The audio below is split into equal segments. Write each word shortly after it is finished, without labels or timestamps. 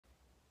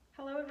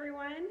Hello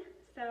everyone.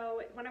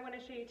 So what I want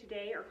to show you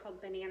today are called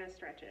banana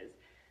stretches.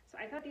 So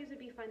I thought these would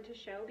be fun to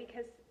show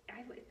because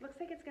it looks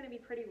like it's going to be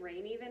pretty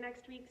rainy the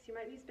next week, so you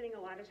might be spending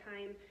a lot of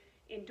time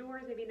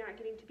indoors, maybe not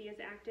getting to be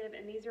as active,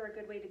 and these are a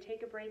good way to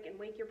take a break and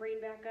wake your brain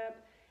back up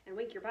and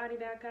wake your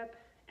body back up.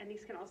 And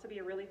these can also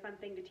be a really fun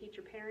thing to teach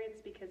your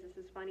parents because this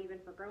is fun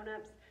even for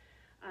grown-ups.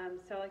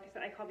 So like I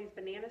said, I call these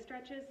banana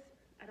stretches.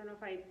 I don't know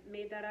if I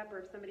made that up or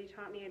if somebody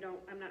taught me,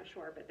 I'm not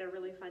sure, but they're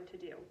really fun to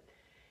do.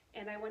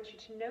 And I want you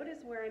to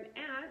notice where I'm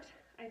at.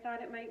 I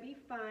thought it might be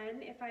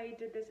fun if I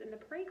did this in the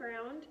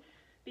playground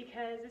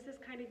because this is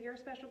kind of your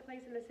special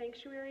place in the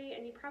sanctuary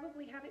and you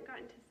probably haven't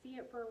gotten to see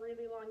it for a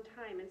really long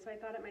time. And so I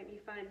thought it might be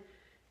fun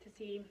to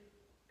see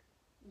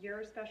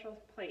your special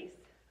place.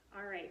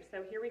 All right,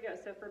 so here we go.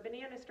 So for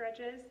banana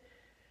stretches,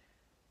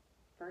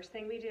 first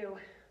thing we do,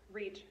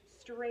 reach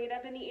straight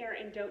up in the air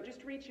and don't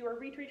just reach, you are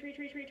reach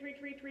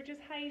as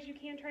high as you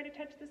can, try to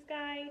touch the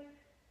sky.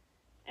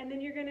 And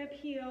then you're gonna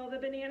peel the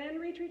banana and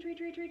reach.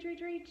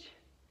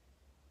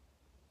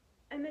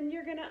 And then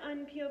you're gonna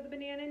unpeel the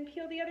banana and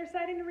peel the other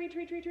side and reach.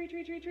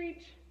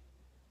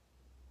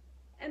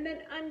 And then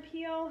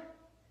unpeel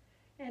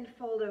and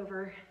fold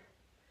over.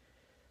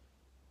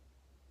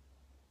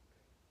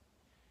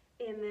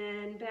 And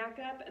then back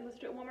up and let's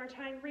do it one more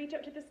time. Reach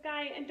up to the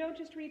sky and don't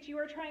just reach, you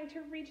are trying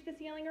to reach the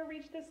ceiling or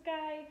reach the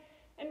sky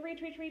and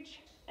reach.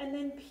 And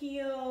then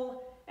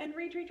peel and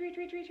reach.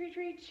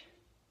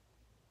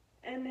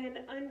 And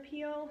then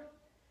unpeel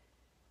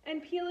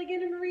and peel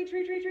again and reach.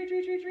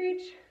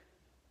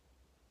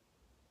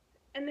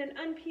 And then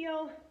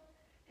unpeel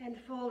and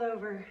fold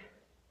over.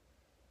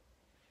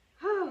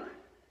 Oh,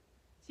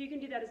 so you can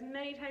do that as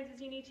many times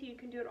as you need to. You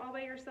can do it all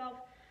by yourself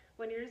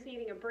when you're just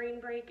needing a brain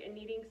break and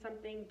needing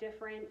something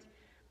different.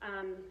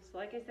 So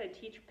like I said,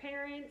 teach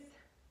parents,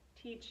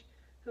 teach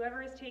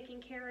whoever is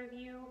taking care of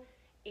you,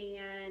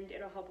 and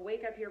it'll help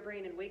wake up your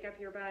brain and wake up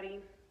your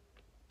body.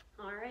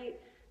 All right,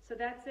 so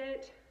that's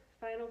it.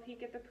 Final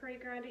peek at the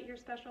playground at your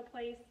special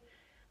place.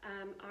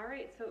 All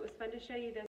right, so it was fun to show you this.